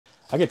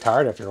I get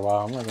tired after a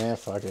while. I'm like, eh,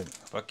 fuck it.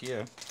 Fuck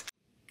yeah.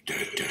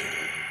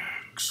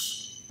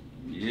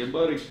 Yeah,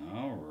 buddy.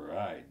 All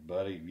right,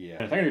 buddy. Yeah.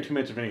 I think I do 2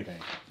 minutes of anything.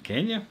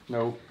 Can you?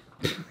 No.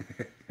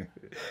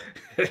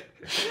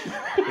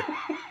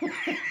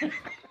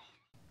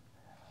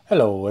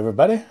 Hello,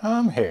 everybody.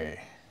 I'm Harry.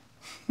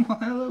 Well,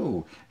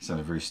 hello. You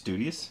sounded very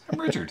studious.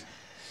 I'm Richard.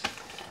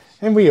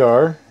 And we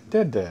are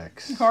Dead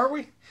Decks. Are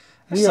we?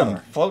 There's something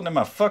floating in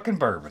my fucking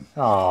bourbon.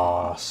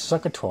 Aw,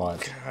 suck a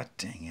twat. God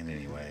dang it,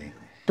 anyway.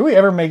 Do we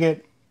ever make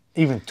it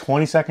even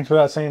 20 seconds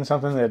without saying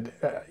something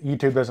that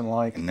YouTube doesn't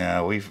like?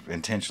 No, we've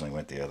intentionally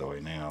went the other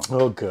way now.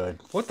 Oh, good.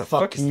 What the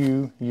fuck is...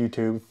 you,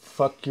 YouTube.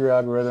 Fuck your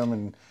algorithm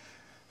and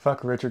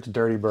fuck Richard's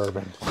dirty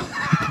bourbon.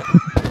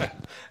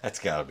 That's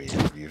got to be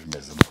a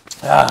euphemism.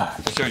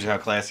 It shows you how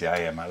classy I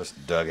am. I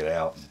just dug it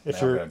out and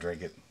now I'm going to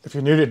drink it. If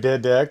you're new to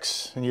Dead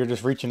Decks and you're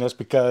just reaching us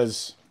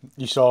because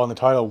you saw in the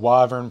title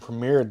Wyvern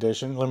Premier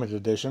Edition, Limited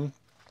Edition,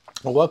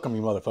 well, welcome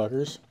you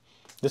motherfuckers.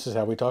 This is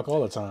how we talk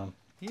all the time.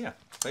 Yeah,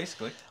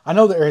 basically. I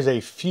know there is a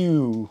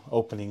few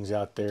openings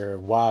out there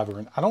of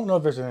Wyvern. I don't know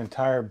if there's an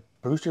entire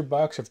booster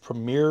box of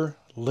Premier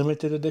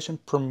Limited Edition.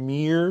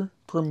 Premier.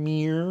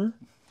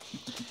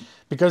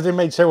 Because they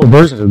made several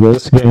versions of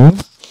this game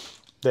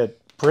that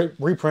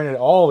reprinted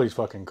all these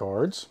fucking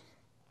cards.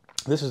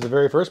 This is the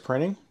very first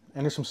printing,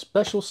 and there's some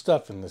special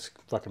stuff in this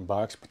fucking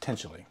box,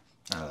 potentially.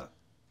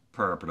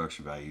 Per our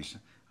production values,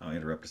 I'll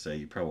interrupt to say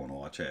you probably want to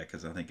watch that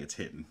because I think it's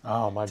hitting.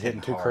 Oh, am I getting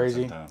too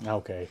crazy? Sometimes.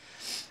 Okay.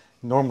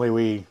 Normally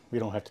we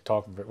don't have to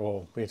talk,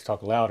 well, we have to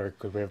talk louder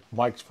because we have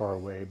mics far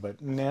away,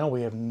 but now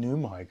we have new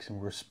mics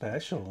and we're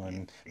special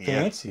and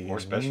fancy. We're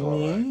special.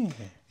 Right.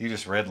 You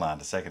just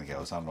redlined a second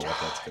ago, so I don't know what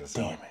that's going to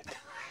sound. Damn it.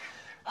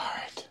 All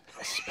right,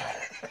 this is better.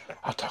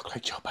 I'll talk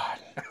like Joe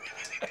Biden.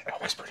 I'll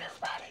whisper to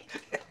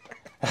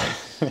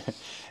everybody.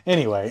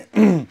 Anyway,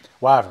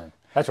 Wyvern.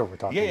 That's what we're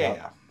talking about.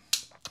 Yeah.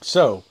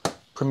 So,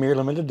 Premier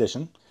Limited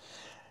Edition.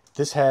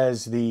 This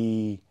has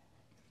the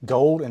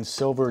gold and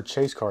silver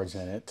chase cards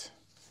in it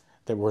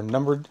that were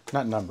numbered,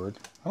 not numbered.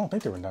 I don't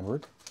think they were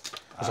numbered.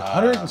 There's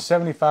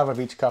 175 of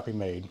each copy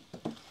made.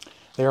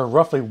 They are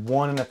roughly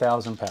 1 in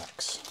 1,000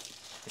 packs.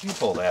 If you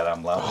pull that,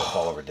 I'm liable to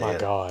fall over dead. My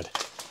God.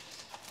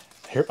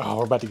 Here,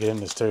 we're about to get in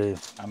this too.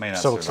 I mean,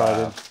 so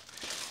excited.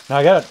 Now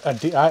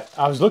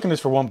I was looking at this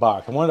for one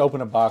box. I wanted to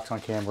open a box on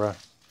camera,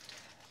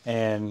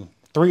 and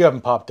 3 of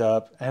them popped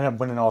up. I ended up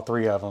winning all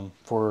 3 of them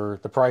for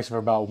the price of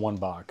about 1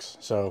 box.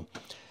 So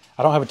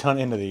I don't have a ton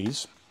into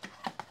these.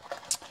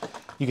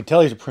 You can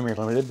tell these are Premier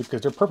Limited because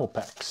they're purple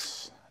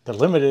packs. The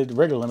limited,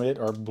 regular limited,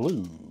 are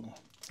blue,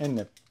 and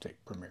they say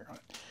Premier on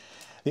it.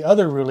 The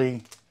other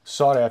really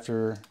sought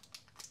after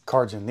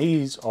cards in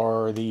these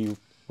are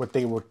what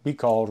they would be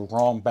called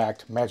wrong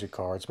backed Magic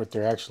cards, but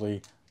they're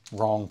actually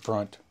wrong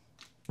front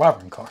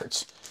Wyvern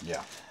cards.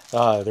 Yeah.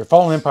 They're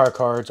Fallen Empire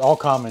cards, all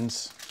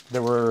commons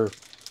that were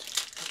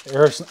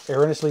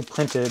erroneously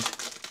printed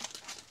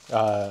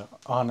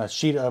on a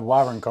sheet of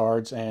Wyvern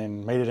cards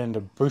and made it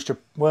into booster.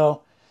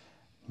 Well,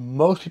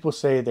 most people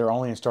say they're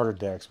only in starter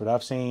decks, but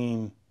I've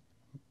seen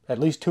at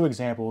least 2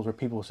 examples where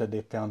people said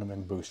they found them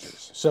in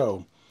boosters.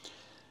 So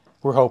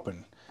we're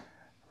hoping.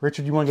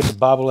 Richard, you want to get the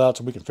Bible out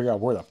so we can figure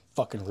out where the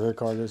fucking rare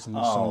card is in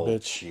this son of a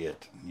bitch?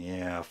 Shit.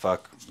 Yeah,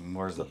 fuck.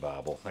 Where's the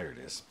Bible? There it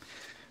is.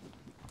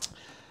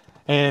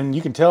 And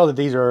you can tell that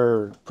these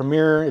are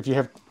Premier. If you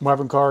have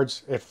Wyvern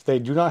cards, if they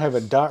do not have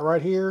a dot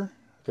right here,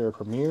 they're a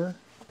Premier.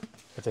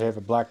 If they have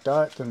a black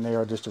dot, then they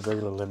are just a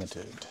regular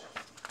limited.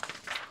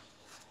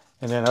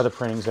 And then other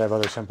printings have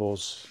other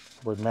symbols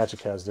where Magic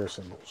has their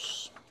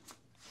symbols.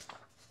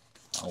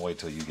 I'll wait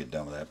till you get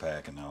done with that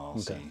pack and I'll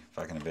see if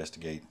I can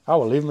investigate. I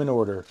will leave them in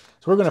order.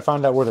 So we're going to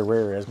find out where the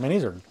rare is. Man,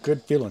 these are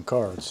good feeling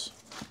cards.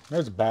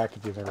 There's a back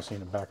if you've ever seen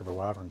the back of a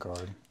Wyvern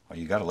card. Well,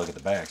 you got to look at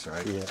the backs,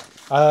 right? Yeah.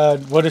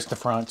 Well, just the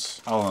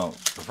fronts. Oh, no.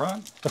 The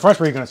front? The front's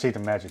where you're going to see the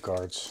Magic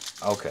cards.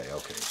 Okay.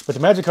 But the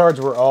Magic cards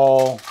were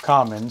all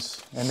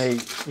commons, and they,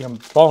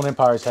 Fallen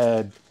Empires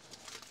had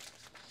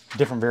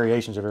different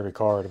variations of every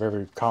card, of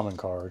every common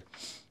card.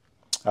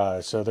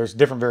 So there's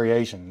different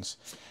variations.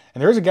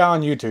 And there's a guy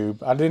on YouTube.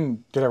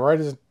 Did I write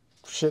his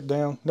shit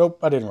down? Nope,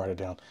 I didn't write it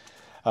down.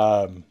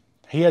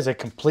 He has a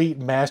complete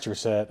master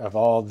set of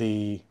all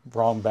the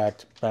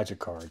wrong-backed Magic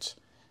cards.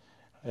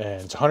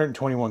 And it's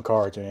 121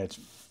 cards, and it's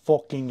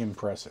fucking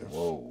impressive.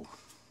 Whoa.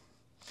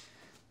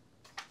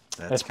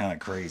 That's kind of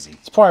crazy.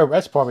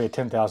 That's probably a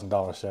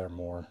 $10,000 set or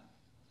more.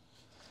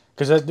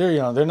 Because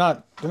they're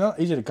not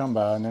easy to come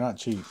by, and they're not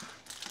cheap.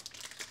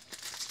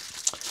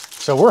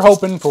 So we're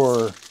hoping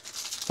for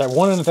that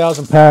 1 in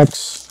 1,000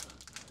 packs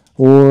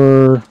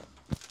or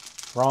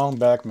wrong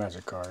back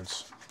Magic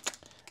cards.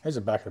 Here's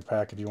the back of the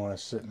pack if you want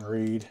to sit and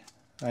read.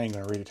 I ain't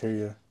going to read it to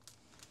you.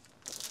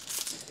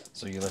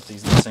 So you left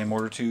these in the same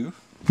order too?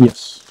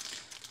 Yes.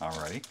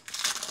 Alrighty.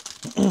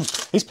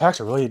 These packs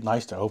are really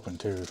nice to open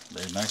too.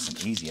 They're nice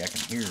and easy, I can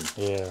hear.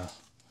 Yeah.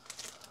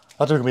 I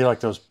thought they were going to be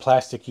like those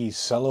plasticky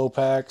cello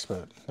packs,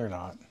 but they're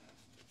not.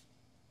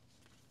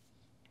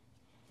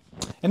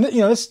 And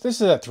this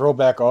is a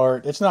throwback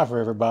art. It's not for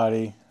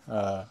everybody.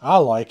 I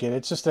like it.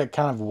 It's just that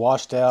kind of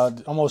washed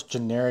out, almost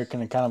generic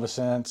in a kind of a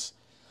sense.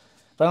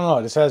 But I don't know,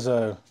 it just has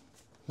a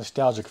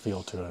nostalgic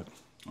feel to it.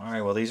 All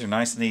right, well, these are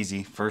nice and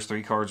easy. First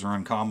 3 cards are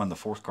uncommon. The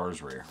 4th card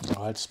is rare.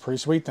 Oh, that's pretty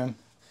sweet then.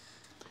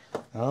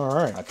 All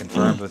right. I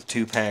confirmed with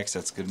 2 packs.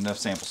 That's good enough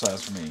sample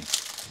size for me.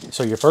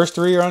 So your first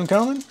 3 are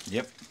uncommon?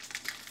 Yep.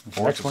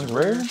 Next one's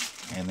rare?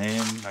 And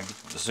then,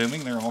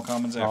 assuming they're all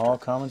commons after. All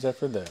commons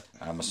after that.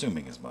 I'm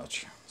assuming as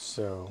much.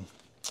 So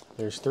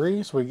there's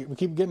 3. So we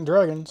keep getting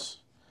dragons.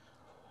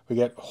 We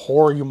got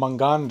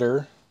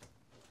Horumagander.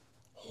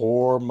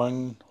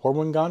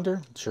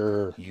 Horumagander?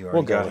 Sure. You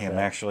already got him,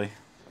 actually.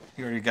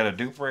 You already got a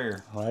dupe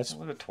rare. Well,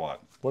 what a twat.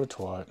 What a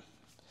twat.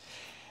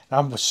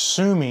 I'm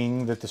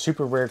assuming that the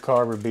super rare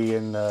card would be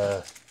in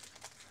the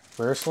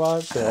rare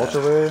slot, the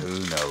ultra rare. Who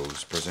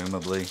knows?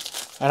 Presumably.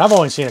 And I've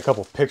only seen a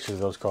couple pictures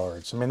of those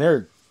cards. I mean,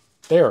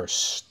 they are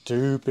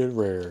stupid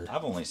rare.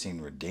 I've only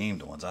seen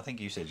redeemed ones. I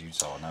think you said you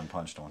saw an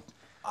unpunched one.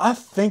 I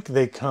think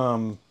they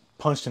come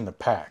punched in the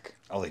pack.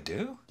 Oh, they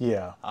do?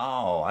 Yeah.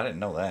 Oh, I didn't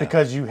know that.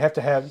 Because you have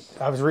to have.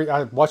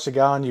 I watched a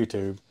guy on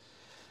YouTube.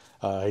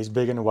 He's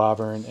big into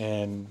Wyvern,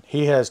 and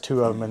he has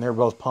 2 of them, and they're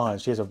both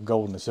punched. He has a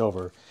gold and a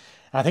silver.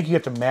 And I think you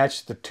have to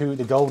match the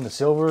gold and the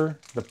silver,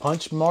 the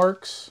punch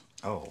marks.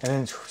 Oh. And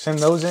then send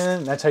those in,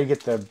 and that's how you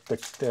get the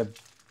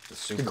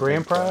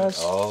grand prize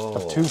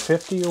of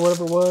 $250 or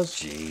whatever it was.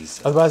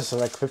 Jeez. Otherwise,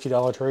 it's like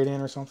 $50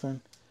 trade-in or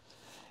something.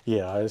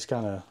 Yeah, it's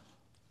kind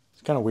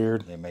of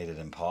weird. They made it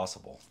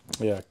impossible.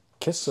 Yeah,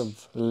 Kiss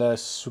of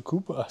Les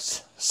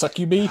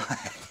Succubi.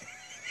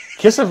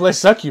 Kiss of Les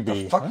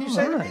Succubi. The fuck you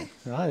say to me?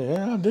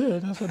 Yeah, I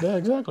did. That's what that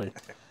exactly.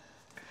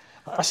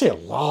 I see a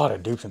lot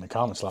of dupes in the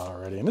common slot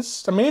already, and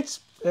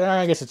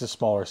I guess it's a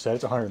smaller set.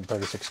 It's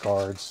 136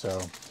 cards, so.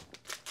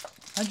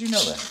 How'd you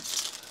know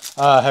that?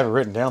 I have it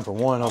written down for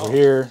one over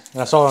here,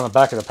 and I saw it on the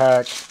back of the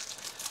pack.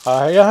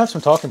 Yeah, I have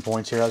some talking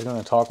points here. I was going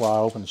to talk while I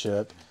open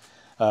shit.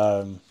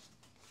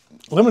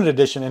 Limited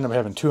edition ended up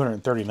having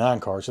 239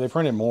 cards, so they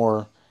printed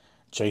more.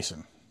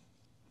 Jason.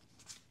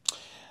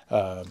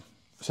 So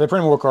they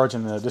printed more cards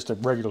in just a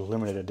regular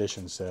limited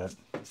edition set.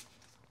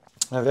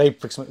 They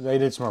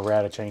did some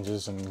errata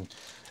changes, and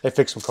they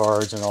fixed some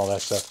cards and all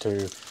that stuff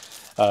too.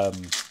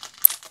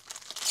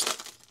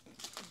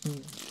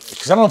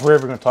 Because I don't know if we're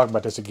ever going to talk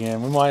about this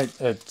again. We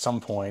might at some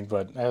point,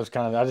 but I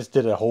just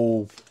did a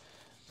whole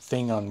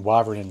thing on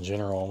Wyvern in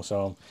general,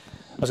 so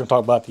I was going to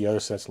talk about the other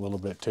sets a little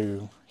bit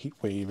too.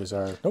 Heatwave is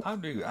our. Nope. I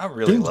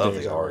really love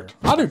the art.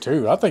 I do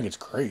too. I think it's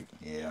great.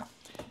 Yeah,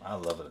 I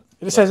love it.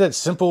 It just has that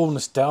simple,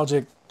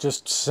 nostalgic,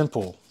 just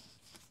simple.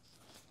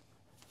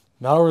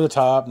 Not over the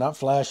top, not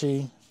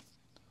flashy.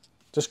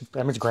 It's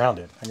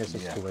grounded. I guess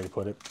that's the way to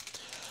put it.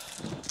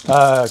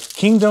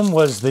 Kingdom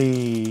was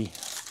the.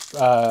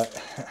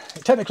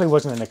 It technically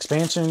wasn't an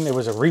expansion. It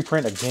was a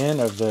reprint again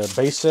of the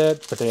base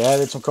set, but they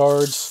added some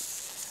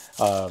cards.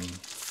 I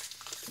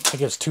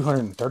think it was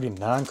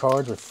 239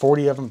 cards, with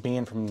 40 of them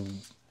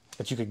being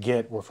that you could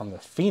get were from the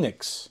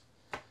Phoenix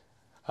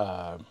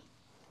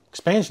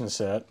expansion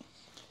set.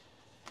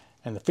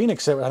 And the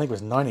Phoenix set, I think,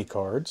 was 90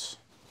 cards.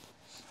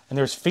 And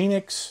there's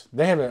Phoenix.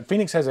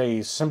 Phoenix has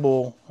a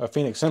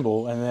Phoenix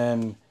symbol, and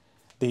then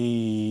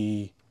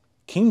the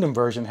Kingdom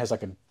version has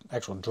like an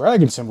actual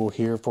dragon symbol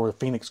here for the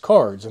Phoenix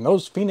cards. And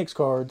those Phoenix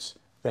cards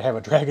that have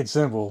a dragon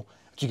symbol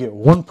that you get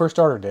 1 per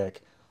starter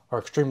deck are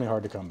extremely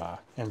hard to come by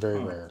and very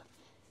rare.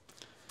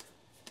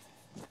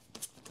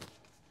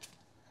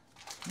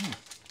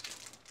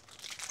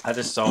 I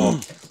just saw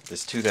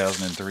this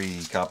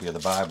 2003 copy of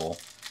the Bible.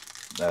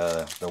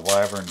 The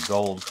Wyvern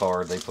Gold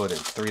card they put at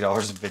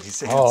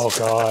 $3.50. Oh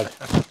God,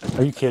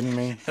 are you kidding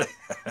me?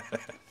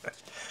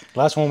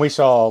 Last one we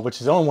saw, which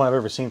is the only one I've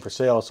ever seen for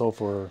sale, sold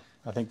for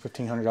I think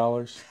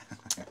 $1,500.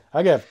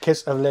 I got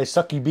Kiss of Les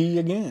Succubi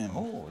again.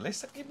 Oh, Les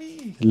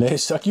Succubi. Les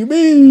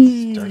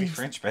Succubi. Dirty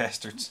French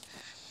bastards.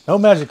 No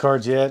magic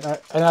cards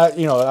yet,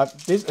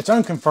 it's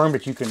unconfirmed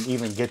that you can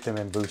even get them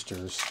in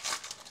boosters.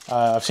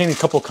 I've seen a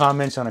couple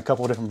comments on a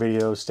couple different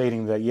videos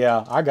stating that,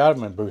 yeah, I got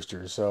them in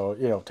boosters.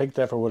 So, take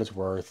that for what it's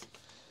worth.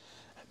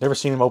 Never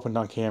seen them opened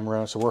on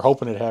camera, so we're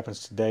hoping it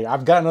happens today.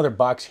 I've got another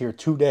box here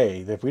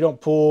today that if we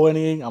don't pull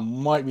any, I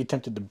might be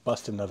tempted to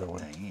bust another one.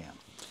 Damn.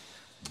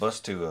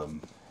 Bust to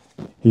them.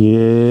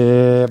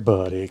 Yeah,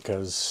 buddy,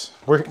 because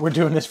we're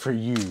doing this for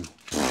you.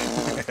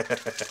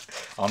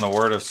 On the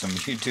word of some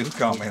YouTube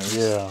commenters.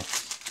 Yeah.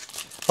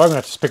 Probably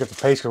going to have to pick up the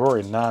pace because we're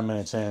already 9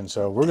 minutes in,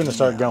 so we're going to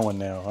start going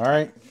now, all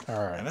right? All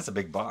right. And that's a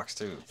big box,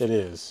 too. It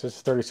is.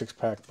 It's a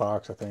 36-pack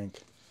box, I think.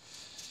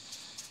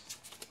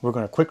 We're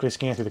going to quickly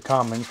scan through the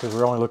comments because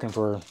we're only looking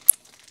for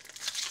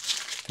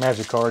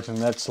magic cards in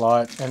that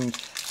slot. And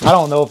I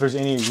don't know if there's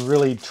any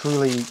really,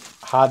 truly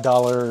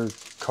high-dollar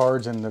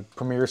cards in the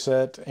Premier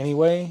set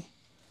anyway.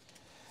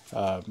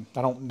 I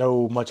don't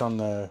know much on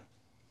the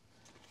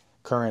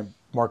current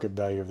market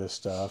value of this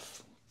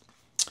stuff.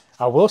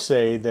 I will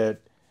say that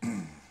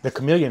the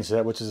Chameleon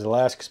set, which is the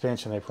last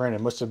expansion they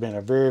printed, must have been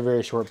a very,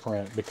 very short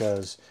print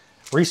because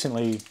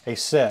recently a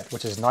set,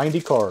 which is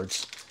 90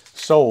 cards,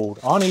 sold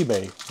on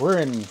eBay. We're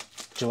in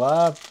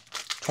July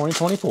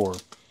 2024.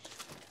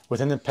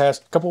 within the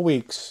past couple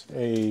weeks,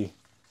 a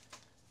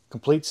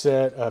complete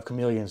set of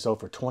chameleons sold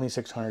for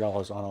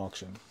 $2,600 on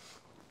auction.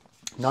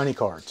 90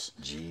 cards.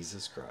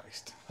 Jesus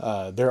Christ.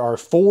 There are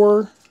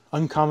 4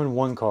 uncommon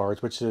 1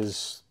 cards, which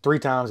is 3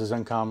 times as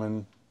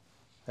uncommon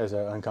as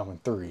an uncommon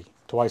 3,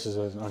 twice as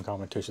an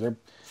uncommon 2. So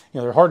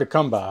they're hard to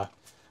come by,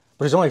 but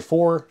there's only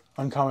 4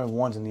 uncommon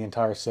 1s in the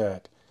entire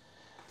set.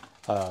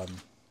 And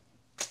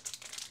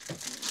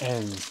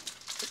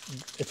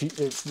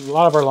a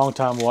lot of our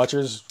longtime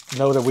watchers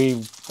know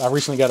that I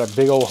recently got a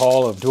big old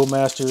haul of Duel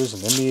Masters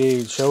and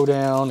NBA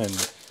Showdown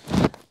and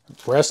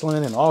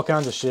wrestling and all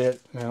kinds of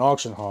shit in an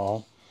auction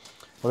haul.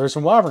 Well, there's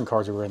some Wyvern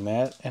cards that were in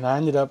that, and I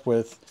ended up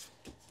with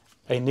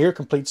a near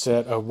complete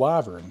set of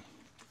Wyvern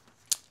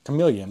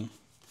Chameleon,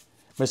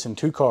 missing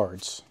 2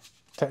 cards.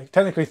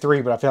 Technically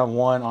 3, but I found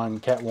 1 on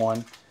Cat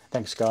 1.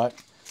 Thanks, Scott.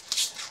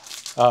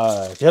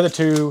 The other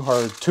 2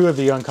 are 2 of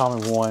the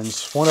uncommon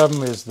ones. One of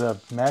them is the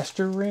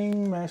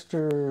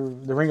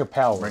the Ring of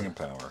Power. Ring of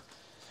Power.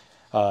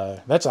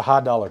 That's a high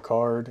dollar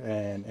card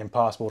and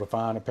impossible to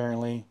find,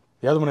 apparently.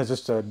 The other one is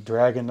just a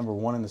dragon number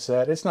 1 in the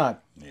set. It's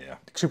not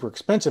super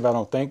expensive, I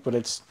don't think, but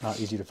it's not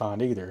easy to find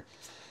either.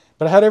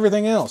 But I had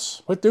everything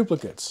else with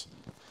duplicates.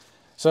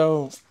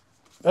 So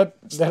that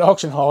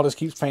auction haul just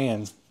keeps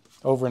paying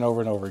over and over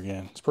and over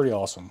again. It's pretty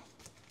awesome.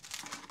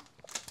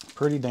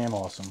 Pretty damn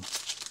awesome.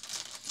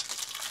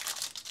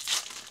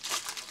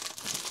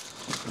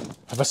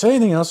 If I say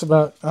anything else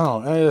about...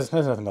 Oh, there's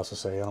nothing else to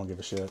say. I don't give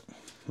a shit.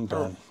 I'm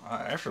done.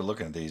 After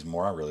looking at these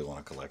more, I really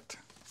want to collect.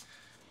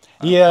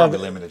 Yeah. Probably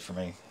limited for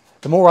me.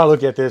 The more I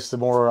look at this, the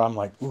more I'm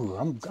like, ooh,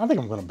 I think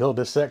I'm going to build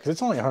this set because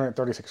it's only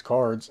 136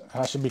 cards.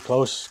 I should be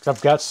close because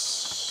I've got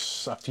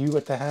a few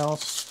at the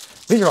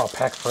house. These are all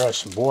packed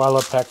fresh, and boy, I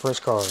love packed fresh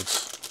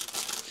cards.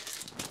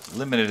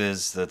 Limited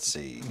is, let's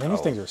see. Man,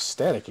 these things are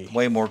staticky.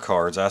 Way more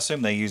cards. I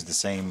assume they use the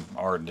same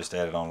art and just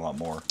added on a lot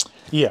more.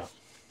 Yeah.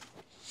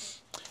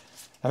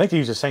 I think they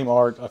use the same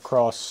art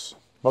across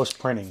most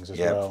printings as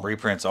well. Yeah,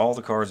 reprints all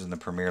the cards in the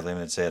Premier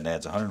Limited set and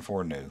adds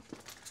 104 new.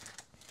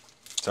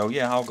 So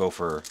yeah, I'll go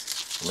for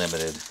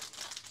limited.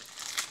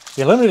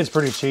 Yeah, limited is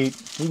pretty cheap.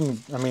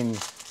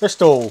 They're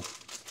still,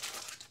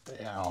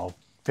 $50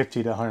 to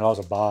 $100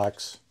 a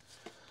box,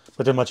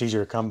 but they're much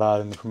easier to come by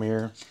than the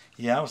Premier.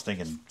 Yeah, I was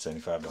thinking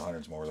 75 to 100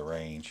 is more the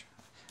range.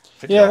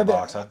 $50 yeah,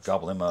 box, I'd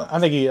gobble them up. I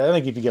think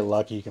if you get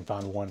lucky, you can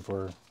find one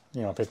for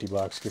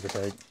 $50, give or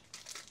take.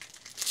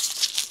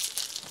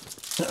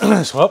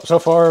 So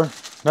far,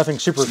 nothing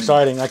super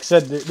exciting. Like I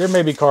said, there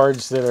may be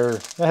cards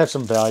that have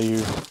some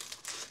value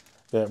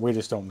that we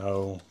just don't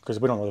know because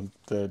we don't know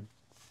the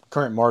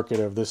current market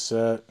of this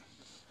set.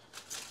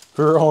 If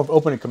we were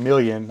opening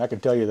Chameleon, I can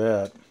tell you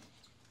that.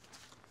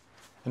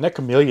 And that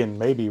Chameleon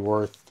may be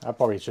worth, I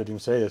probably shouldn't even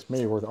say this,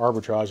 maybe worth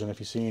arbitraging if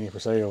you see any for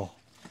sale.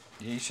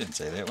 Yeah, you shouldn't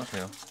say that. What the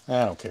hell?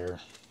 I don't care.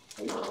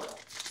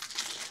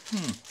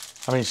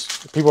 I mean,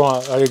 people,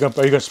 are you going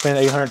to spend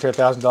 $800 to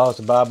 $1,000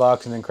 to buy a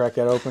box and then crack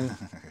that open?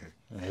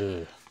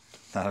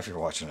 Not if you're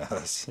watching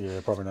us.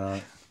 Yeah, probably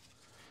not.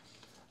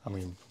 I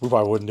mean, we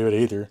probably wouldn't do it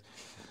either.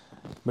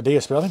 But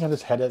DSP, I think I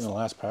just had that in the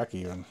last pack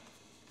even.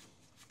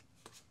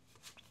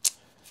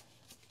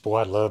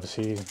 Boy, I'd love to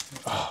see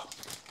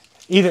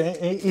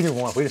either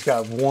one. If we just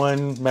got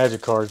one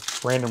magic card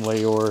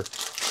randomly or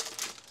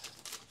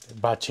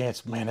by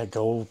chance, man, that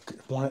gold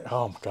one,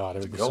 oh my God,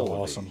 it would be so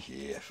awesome.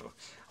 Yeah.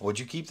 Would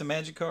you keep the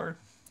magic card?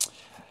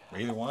 Or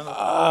either one of them?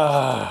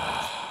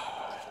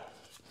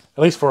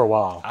 At least for a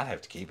while. I'd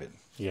have to keep it.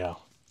 Yeah.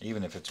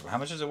 Even if it's, how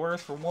much is it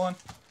worth for one?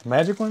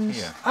 Magic ones?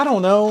 Yeah. I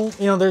don't know.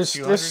 There's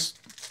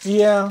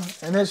yeah,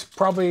 and there's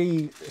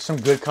probably some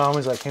good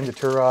commons like Came to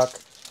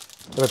Turok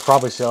that would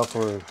probably sell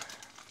for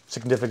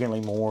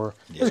significantly more.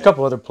 Yeah. There's a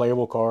couple other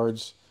playable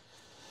cards,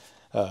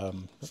 a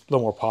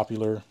little more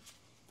popular.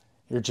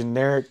 Your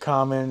generic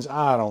commons,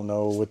 I don't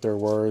know what they're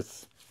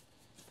worth.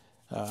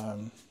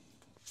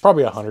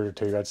 Probably 100 or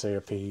 2, I'd say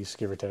a piece,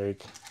 give or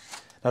take.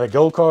 Now the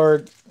gold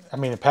card, I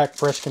mean, a pack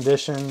fresh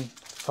condition,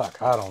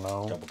 fuck, I don't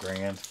know. Couple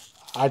grand.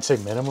 I'd say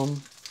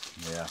minimum.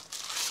 Yeah,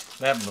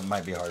 that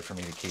might be hard for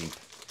me to keep.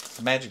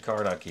 The magic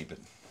card, I'd keep it.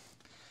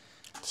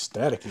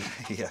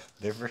 Staticky. Yeah,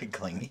 they're very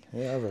clingy.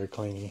 Yeah, very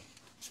clingy.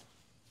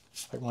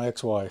 Like my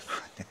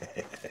ex-wife.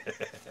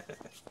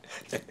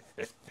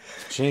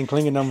 She ain't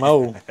clinging no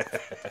more.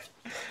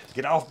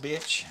 Get off,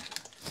 bitch.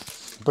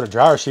 Put a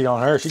dryer sheet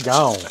on her, she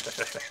gone.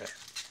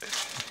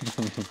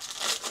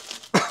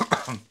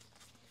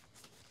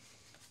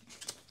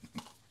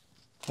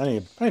 I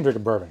need to drink a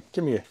bourbon.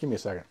 Give me a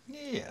second.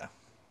 Yeah.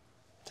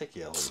 Take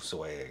your little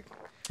swag.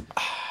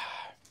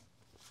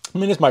 I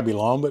mean, this might be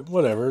long, but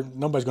whatever.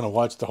 Nobody's going to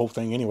watch the whole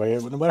thing anyway,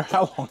 no matter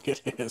how long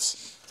it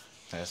is.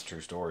 That's a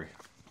true story.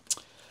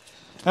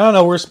 I don't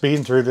know. We're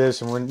speeding through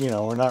this, and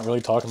we're not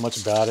really talking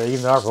much about it.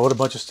 Even though I wrote a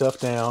bunch of stuff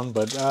down,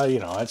 but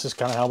that's just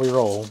kind of how we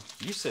roll.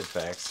 You said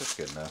facts. That's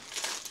good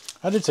enough.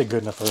 I did say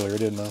good enough earlier,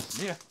 didn't I?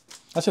 Yeah.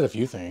 I said a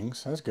few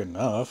things. That's good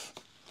enough.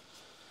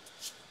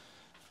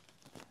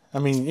 I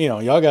mean,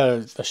 y'all got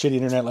a shitty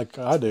internet like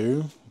I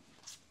do,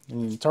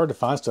 and it's hard to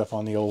find stuff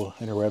on the old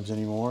interwebs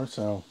anymore.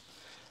 So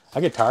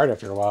I get tired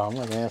after a while. I'm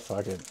like,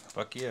 fuck it.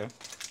 Fuck yeah.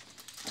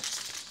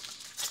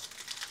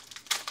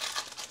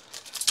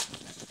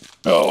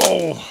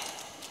 Oh.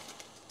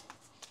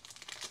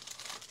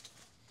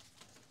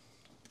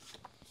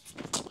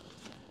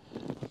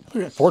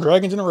 We got 4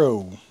 dragons in a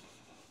row.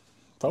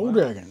 4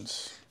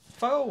 dragons.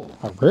 Foe.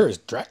 Our rare is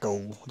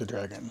Draco the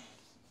dragon.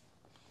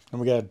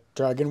 And we got a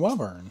dragon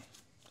wyvern.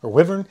 Or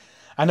wyvern.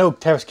 I know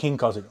Tavis King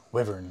calls it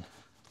wyvern.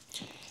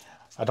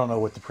 I don't know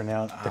what the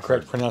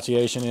correct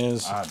pronunciation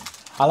is.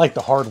 I like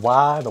the hard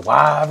Y, the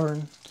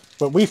wyvern.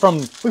 But we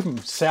from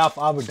South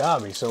Abu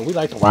Dhabi, so we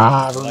like the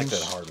wyverns. I like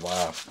that hard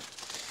Y.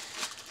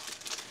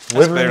 That's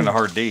Wyvern, better than a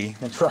hard D.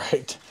 That's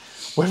right.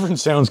 Wyvern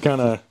sounds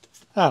kind of,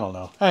 I don't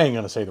know. I ain't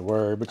gonna say the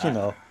word, but you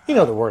know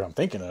the word I'm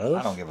thinking of.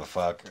 I don't give a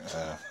fuck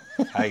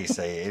how you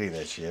say any of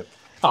that shit.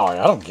 Oh, I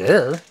don't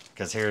care.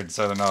 Because here in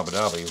Southern Abu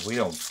Dhabi, we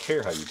don't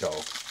care how you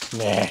talk.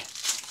 Nah.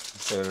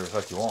 Say whatever the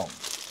fuck you want.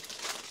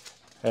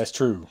 That's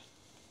true.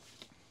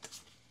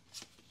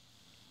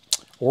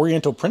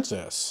 Oriental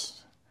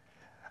Princess.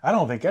 I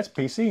don't think that's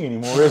PC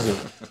anymore, is it?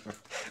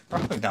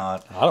 Probably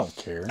not. I don't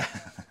care.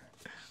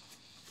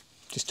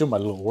 She's still my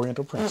little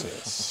Oriental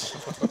Princess.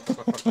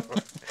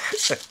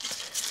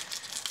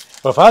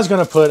 Well, if I was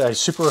going to put a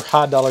super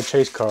high dollar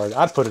chase card,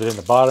 I'd put it in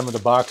the bottom of the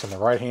box on the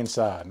right hand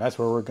side. And that's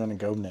where we're going to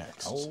go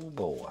next. Oh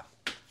boy.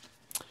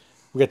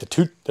 We got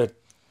the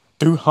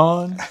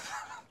Thuhan.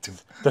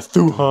 The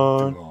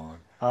Thuhan.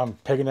 I'm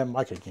pegging that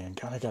mic again.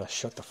 God, I got to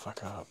shut the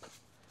fuck up.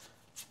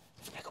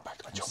 I go back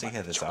to my See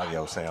how this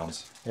audio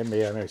sounds. It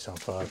may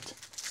sound fucked.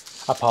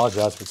 I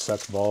apologize if it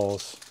sucks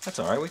balls. That's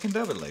alright, we can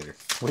dub it later.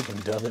 We can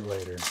dub it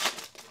later.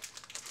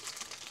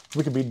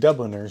 We could be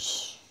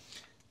Dubliners.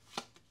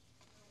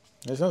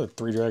 There's another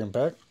 3 dragon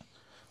pack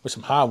with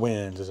some high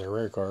winds as a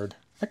rare card.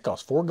 That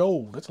costs 4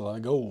 gold. That's a lot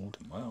of gold.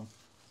 Well,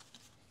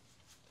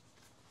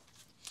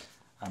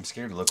 I'm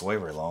scared to look away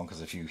very long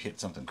because if you hit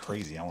something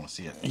crazy, I want to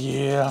see it.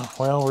 Yeah,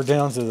 well, we're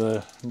down to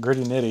the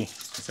gritty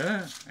nitty. Is that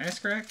an ass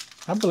crack?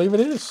 I believe it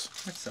is.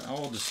 That's an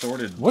all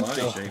distorted What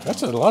body the? shape.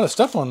 That's a lot of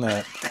stuff on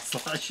that. That's a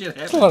lot of shit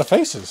That's a lot of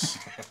faces.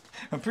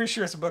 I'm pretty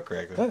sure it's a butt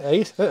crack.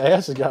 That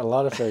ass has got a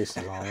lot of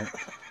faces on it.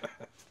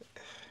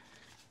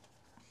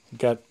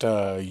 Got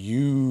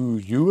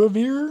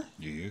Uavir?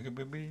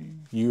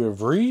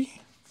 Uavri?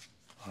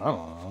 I don't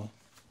know.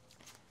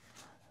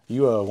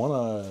 You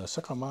wanna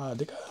suck on my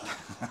dick?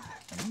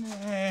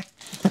 Nah.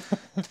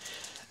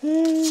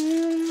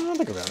 I'll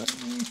think about it.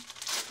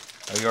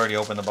 Oh, you already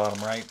opened the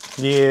bottom right?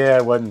 Yeah,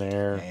 it wasn't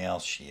there. Hell,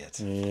 shit.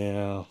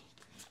 Yeah.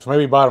 So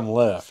maybe bottom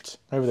left.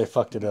 Maybe they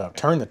fucked it up.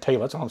 Turn the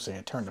table. That's what I'm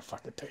saying. Turn the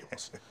fucking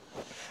tables.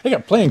 They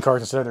got playing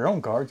cards instead of their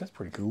own cards. That's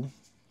pretty cool.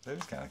 That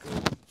is kind of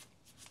cool.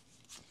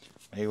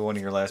 Maybe one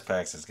of your last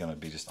packs is going to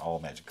be just all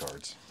Magic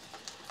cards.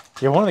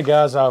 Yeah, one of the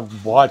guys I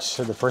watched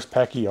said the first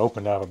pack he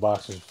opened out of a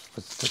box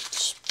was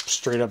just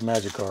straight up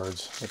Magic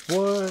cards. Like,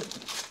 what?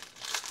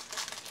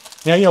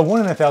 Yeah, 1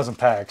 in 1,000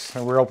 packs,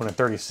 and we're opening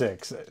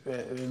 36.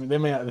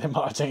 Them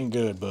odds ain't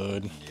good,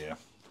 bud. Yeah.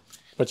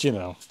 But,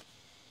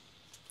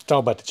 it's all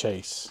about the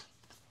chase.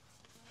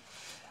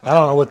 I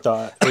don't know what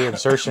the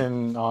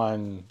insertion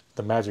on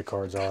the Magic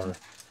cards are.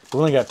 We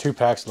only got 2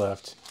 packs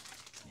left.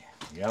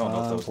 Yeah, I don't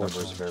know if those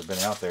numbers have ever been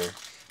out there.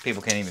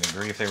 People can't even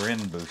agree if they were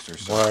in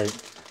boosters. So. Right.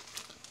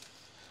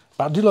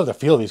 But I do love the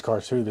feel of these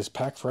cards, too. This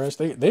pack fresh,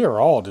 they are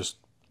all just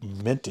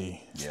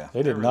minty. Yeah,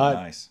 they did really not.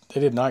 Nice. They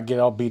did not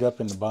get all beat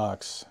up in the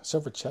box.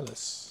 Silver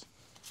Chalice.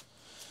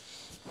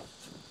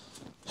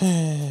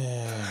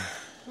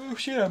 Oh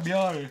shit! I'm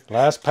yawning.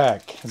 Last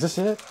pack. Is this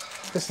it?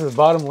 This is the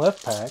bottom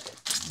left pack.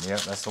 Yep,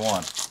 that's the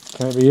one.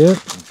 Can it be it? You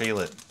can feel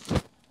it.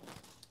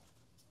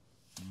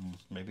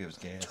 Maybe it was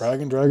gas.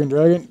 Dragon.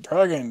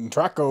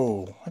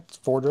 Draco. That's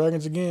 4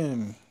 dragons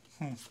again.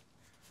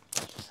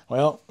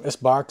 Well, this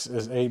box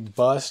is a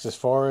bust as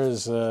far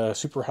as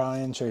super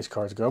high-end chase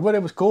cards go. But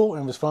it was cool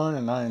and it was fun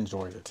and I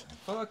enjoyed it.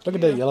 Fuck Look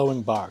at that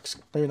yellowing box.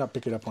 Maybe not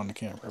pick it up on the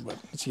camera, but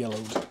it's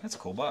yellowed. That's a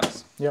cool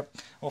box. Yep.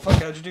 Well,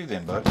 fuck, how'd you do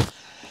then, bud?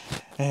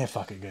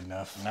 Fuck it, good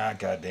enough. Nah,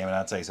 goddamn it,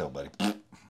 I'd say so, buddy.